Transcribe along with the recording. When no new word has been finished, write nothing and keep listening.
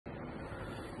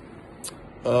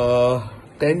Uh,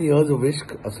 10 years of Ishq.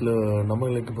 అసలు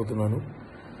నమ్మలేకపోతున్నాను.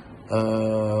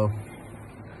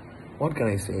 What can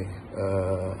I say?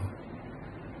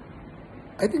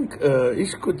 I think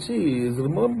Ishq వచ్చి is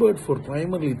remembered for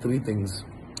primarily three things.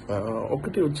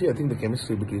 ఒకటి వచ్చి I think the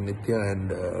chemistry between Nitya and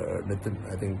Nitin.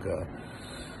 I think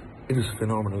it was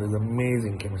phenomenal. It was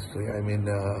amazing chemistry. I mean,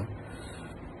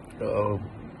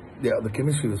 yeah, the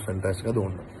chemistry was fantastic. I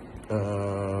don't know.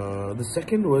 The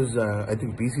second was I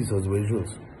think PC sir's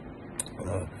visuals.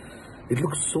 It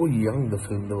looks so young, the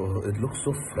film, though. It looks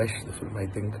so fresh, the film. I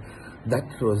think that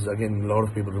was, again, a lot of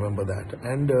people remember that.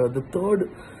 And the third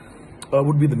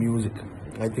would be the music.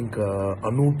 I think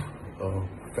Anoop,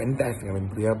 fantastic. I mean,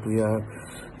 Priya,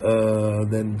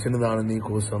 then Chinnadanani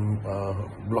Kosam,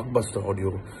 blockbuster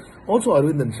audio. Also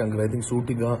Arvind and Shankar, I think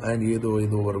Sutiga and Yedo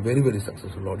were very, very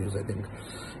successful audios, I think.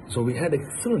 So we had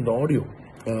excellent audio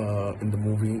in the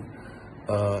movie.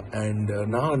 And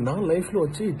నా లైఫ్లో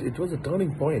వచ్చి it was a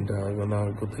turning point.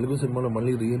 నాకు తెలుగు సినిమాలో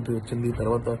మళ్ళీ reentry వచ్చింది,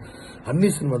 తర్వాత అన్ని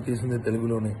సినిమాలు తీసింది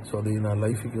తెలుగులోనే. సో అది నా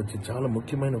లైఫ్కి వచ్చి చాలా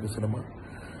ముఖ్యమైన ఒక సినిమా.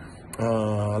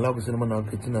 అలా ఒక సినిమా నాకు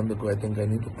ఇచ్చినందుకు I think I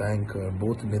need to thank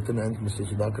both Nitin and mister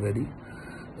Sudhakar Reddy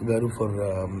గారు for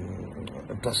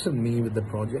trusted me with the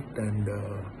project. And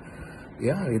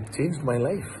yeah, it changed my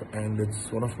life and it's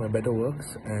one of my better works.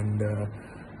 And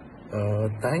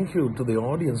thank you to the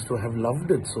audience to have loved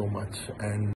it so much. And